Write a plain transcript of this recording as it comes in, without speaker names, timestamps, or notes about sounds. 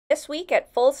This week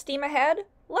at Full Steam Ahead,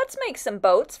 let's make some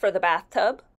boats for the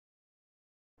bathtub.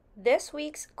 This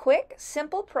week's quick,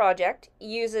 simple project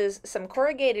uses some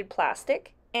corrugated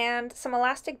plastic and some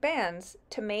elastic bands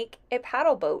to make a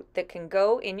paddle boat that can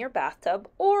go in your bathtub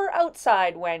or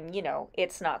outside when,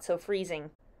 it's not so freezing.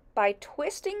 By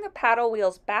twisting the paddle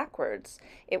wheels backwards,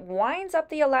 it winds up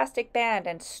the elastic band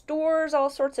and stores all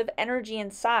sorts of energy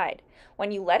inside.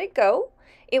 When you let it go,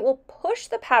 it will push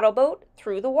the paddle boat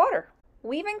through the water.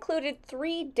 We've included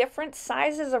 3 different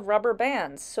sizes of rubber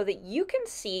bands so that you can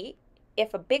see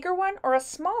if a bigger one or a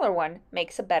smaller one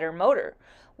makes a better motor.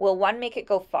 Will one make it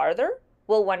go farther?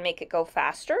 Will one make it go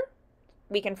faster?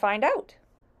 We can find out.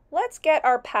 Let's get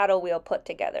our paddle wheel put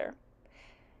together.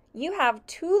 You have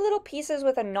 2 little pieces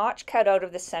with a notch cut out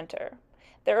of the center.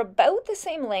 They're about the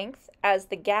same length as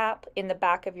the gap in the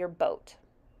back of your boat.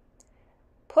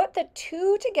 Put the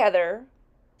 2 together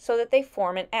so that they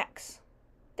form an X.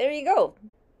 There you go.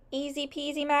 Easy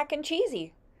peasy mac and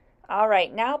cheesy. All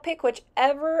right, now pick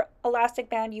whichever elastic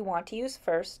band you want to use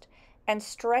first and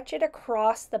stretch it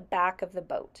across the back of the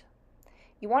boat.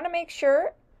 You want to make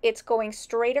sure it's going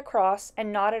straight across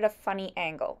and not at a funny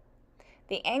angle.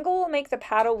 The angle will make the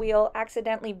paddle wheel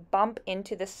accidentally bump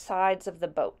into the sides of the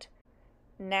boat.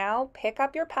 Now pick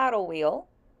up your paddle wheel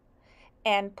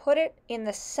and put it in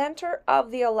the center of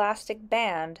the elastic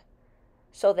band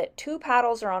so that 2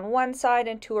 paddles are on one side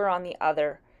and 2 are on the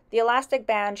other. The elastic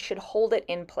band should hold it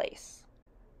in place.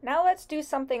 Now let's do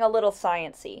something a little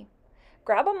sciencey.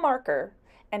 Grab a marker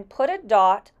and put a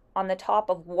dot on the top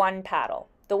of one paddle,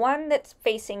 the one that's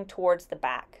facing towards the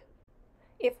back.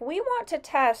 If we want to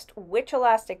test which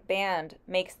elastic band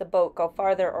makes the boat go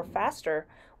farther or faster,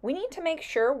 we need to make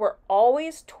sure we're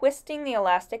always twisting the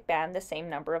elastic band the same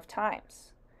number of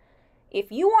times.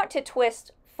 If you want to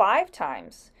twist 5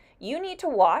 times, you need to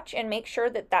watch and make sure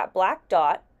that that black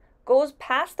dot goes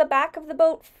past the back of the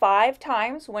boat 5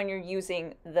 times when you're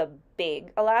using the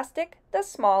big elastic, the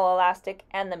small elastic,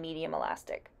 and the medium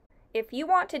elastic. If you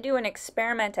want to do an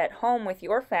experiment at home with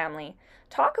your family,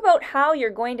 talk about how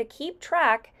you're going to keep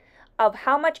track of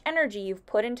how much energy you've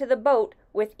put into the boat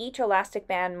with each elastic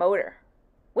band motor.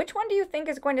 Which one do you think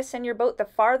is going to send your boat the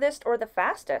farthest or the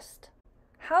fastest?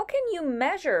 How can you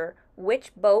measure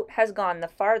which boat has gone the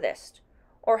farthest?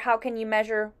 Or how can you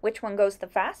measure which one goes the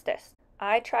fastest?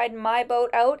 I tried my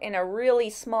boat out in a really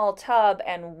small tub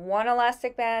and one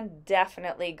elastic band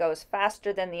definitely goes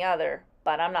faster than the other,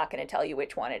 but I'm not going to tell you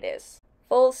which one it is.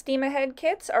 Full Steam Ahead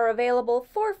kits are available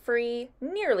for free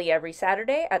nearly every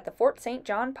Saturday at the Fort St.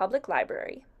 John Public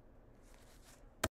Library.